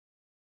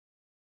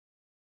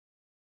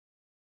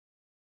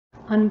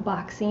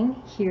unboxing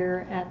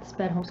here at the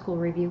SPED Homeschool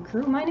Review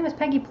Crew. My name is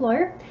Peggy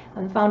Ployhar.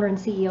 I'm the founder and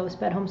CEO of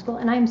SPED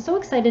Homeschool, and I'm so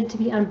excited to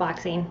be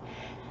unboxing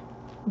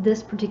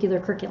this particular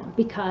curriculum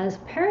because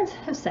parents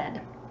have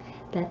said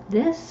that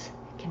this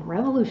can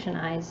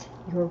revolutionize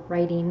your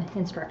writing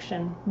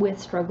instruction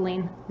with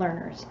struggling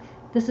learners.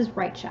 This is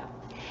WriteShop,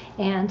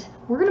 and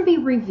we're going to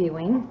be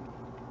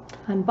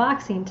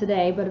unboxing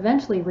today, but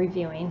eventually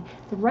reviewing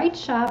the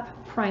WriteShop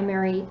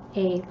Primary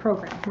A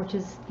program, which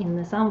is in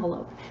this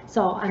envelope.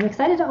 So I'm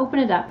excited to open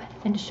it up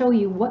and to show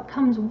you what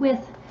comes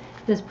with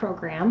this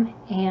program.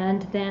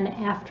 And then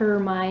after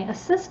my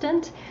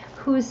assistant,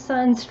 whose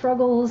son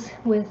struggles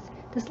with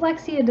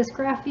dyslexia,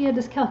 dysgraphia,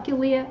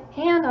 dyscalculia,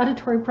 and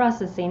auditory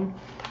processing,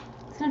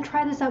 is going to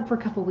try this out for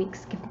a couple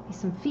weeks, give me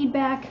some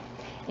feedback,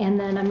 and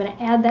then I'm going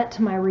to add that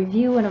to my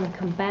review, and I'm going to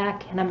come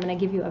back and I'm going to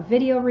give you a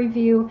video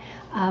review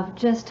of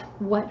just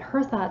what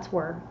her thoughts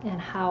were and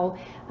how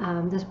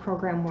this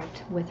program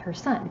worked with her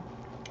son.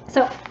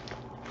 So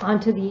on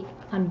to the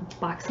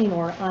unboxing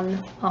or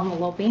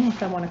unenveloping,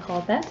 if I want to call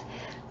it that.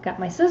 I've got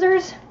my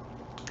scissors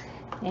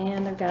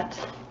and I've got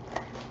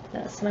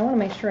this, and I want to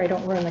make sure I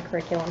don't ruin the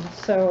curriculum,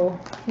 so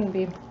I'm going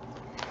to be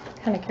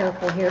kind of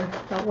careful here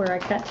about where I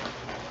cut.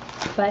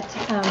 But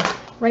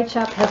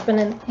WriteShop has been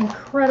an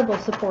incredible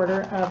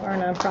supporter of our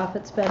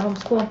nonprofit SPED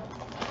Homeschool,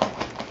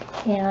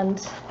 and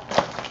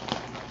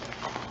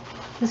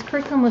this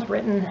curriculum was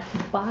written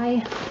by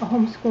a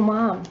homeschool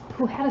mom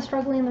who had a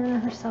struggling learner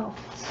herself.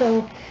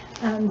 So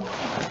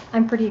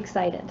I'm pretty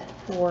excited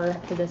for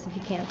this, if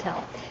you can't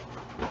tell.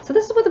 So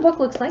this is what the book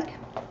looks like.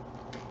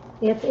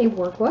 It's a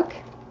workbook,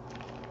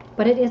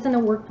 but it isn't a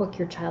workbook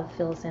your child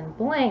fills in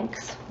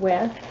blanks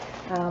with.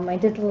 I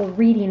did a little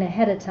reading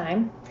ahead of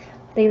time.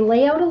 They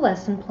lay out a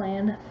lesson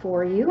plan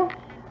for you,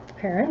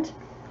 parent,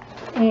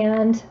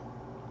 and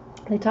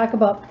they talk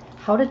about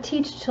how to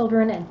teach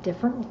children at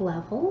different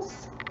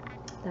levels.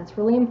 That's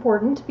really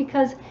important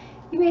because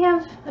you may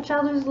have a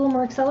child who's a little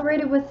more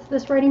accelerated with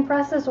this writing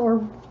process,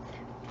 or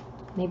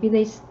maybe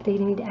they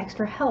need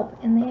extra help,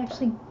 and they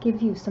actually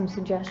give you some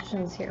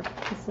suggestions here.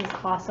 This is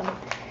awesome.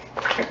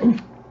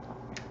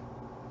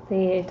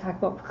 They talk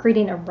about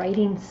creating a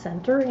writing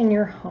center in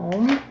your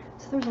home.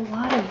 So there's a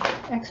lot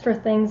of extra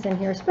things in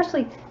here,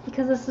 especially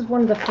because this is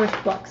one of the first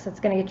books that's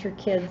going to get your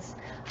kids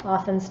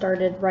off and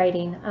started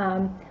writing.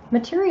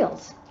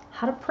 Materials,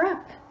 how to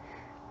prep,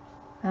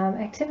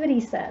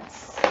 activity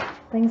sets,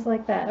 things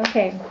like that.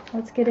 Okay,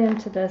 let's get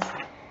into this.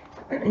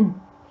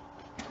 I'm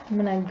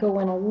going to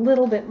go in a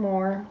little bit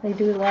more. They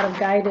do a lot of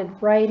guided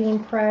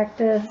writing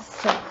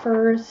practice at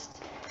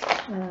first,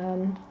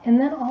 and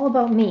then all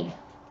about me.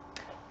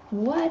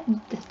 What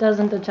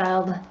doesn't a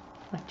child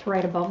like to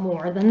write about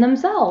more than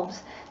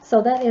themselves?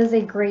 So that is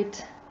a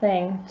great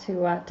thing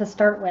to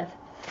start with.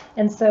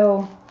 And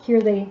so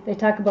here they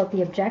talk about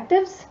the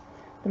objectives,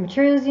 the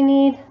materials you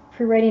need,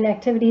 pre-writing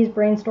activities,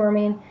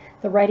 brainstorming,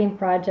 the writing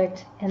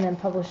project, and then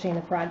publishing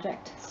the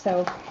project.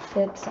 So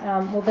it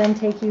will then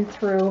take you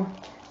through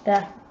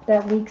that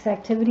week's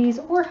activities,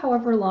 or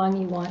however long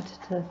you want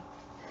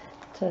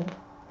to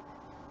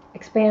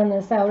expand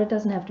this out. It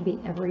doesn't have to be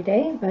every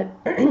day, but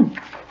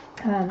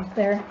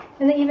there,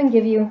 and they even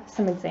give you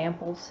some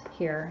examples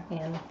here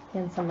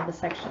in some of the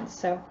sections.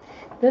 So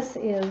this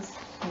is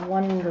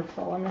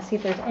wonderful. I'm going to see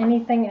if there's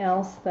anything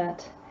else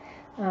that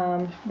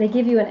they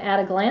give you an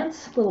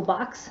at-a-glance little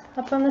box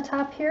up on the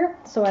top here.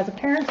 So as a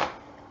parent,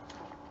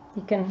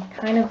 you can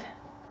kind of,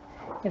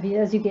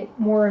 as you get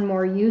more and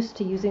more used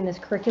to using this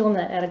curriculum,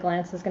 that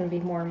at-a-glance is going to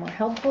be more and more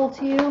helpful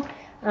to you.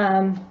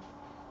 And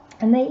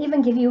they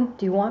even give you,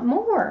 do you want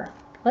more?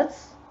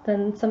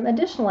 Then some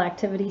additional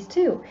activities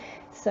too.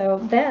 So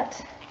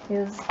that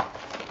is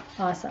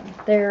awesome.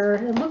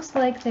 It looks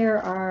like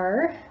there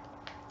are,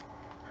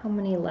 how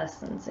many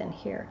lessons in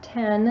here?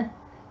 10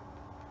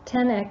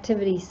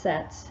 activity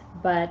sets,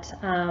 but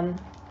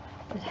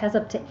it has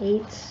up to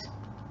 8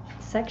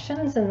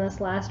 sections in this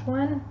last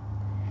one,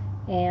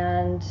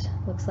 and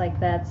looks like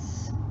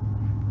that's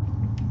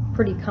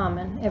pretty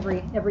common.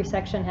 Every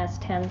section has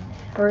 8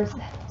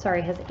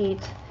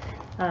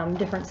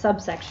 different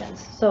subsections.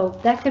 So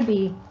that could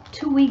be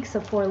 2 weeks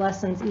of 4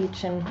 lessons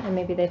each, and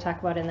maybe they talk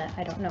about in that,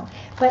 I don't know.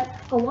 But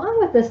along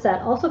with this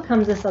set also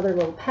comes this other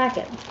little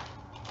packet.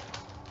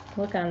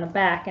 Look on the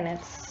back, and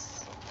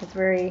it's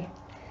very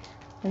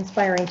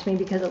inspiring to me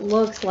because it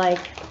looks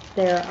like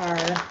there are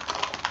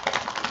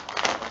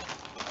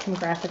some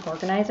graphic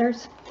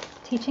organizers.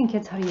 Teaching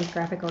kids how to use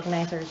graphic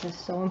organizers is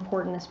so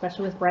important,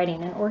 especially with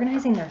writing and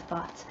organizing their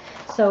thoughts.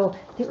 So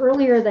the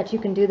earlier that you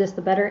can do this,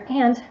 the better.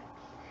 And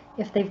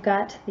if they've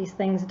got these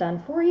things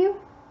done for you,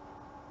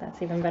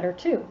 that's even better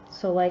too.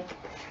 So like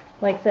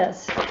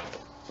this,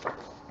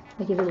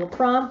 they give you little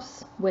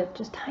prompts with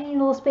just tiny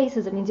little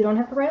spaces. It means you don't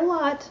have to write a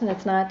lot, and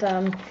it's not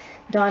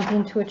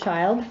daunting to a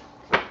child.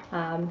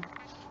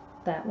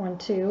 That one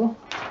too.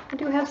 I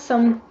do have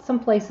some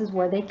places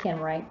where they can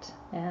write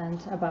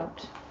and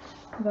about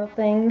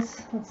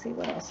things. Let's see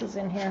what else is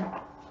in here.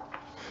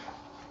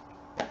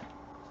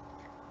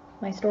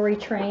 My story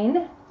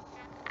train,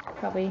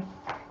 probably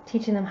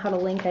teaching them how to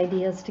link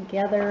ideas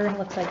together. It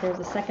looks like there's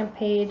a second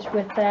page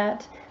with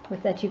that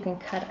you can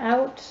cut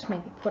out,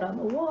 maybe put on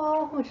the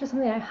wall, which is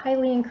something I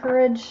highly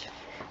encourage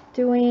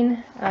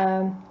doing.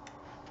 A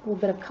little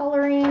bit of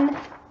coloring,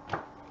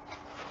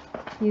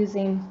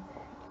 using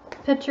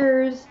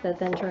pictures that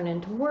then turn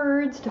into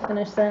words to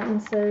finish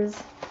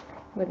sentences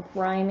with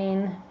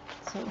rhyming.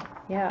 So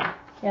yeah,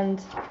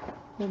 and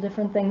the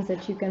different things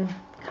that you can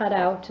cut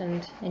out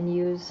and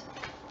use.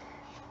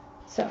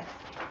 So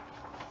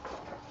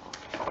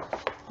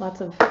lots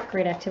of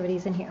great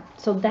activities in here.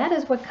 So that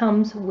is what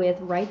comes with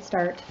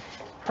WriteStart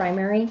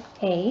Primary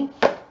A.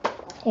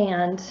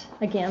 And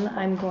again,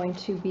 I'm going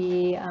to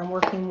be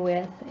working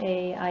with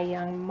a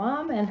young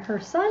mom and her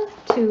son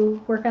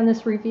to work on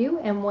this review.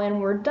 And when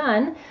we're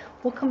done,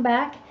 we'll come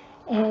back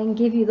and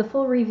give you the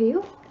full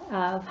review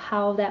of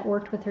how that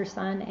worked with her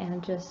son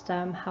and just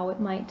how it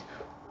might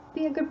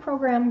be a good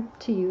program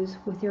to use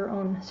with your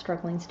own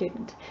struggling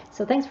student.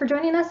 So thanks for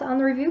joining us on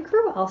the Review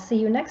Crew. I'll see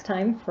you next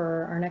time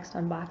for our next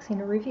unboxing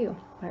or review.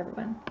 Bye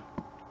everyone.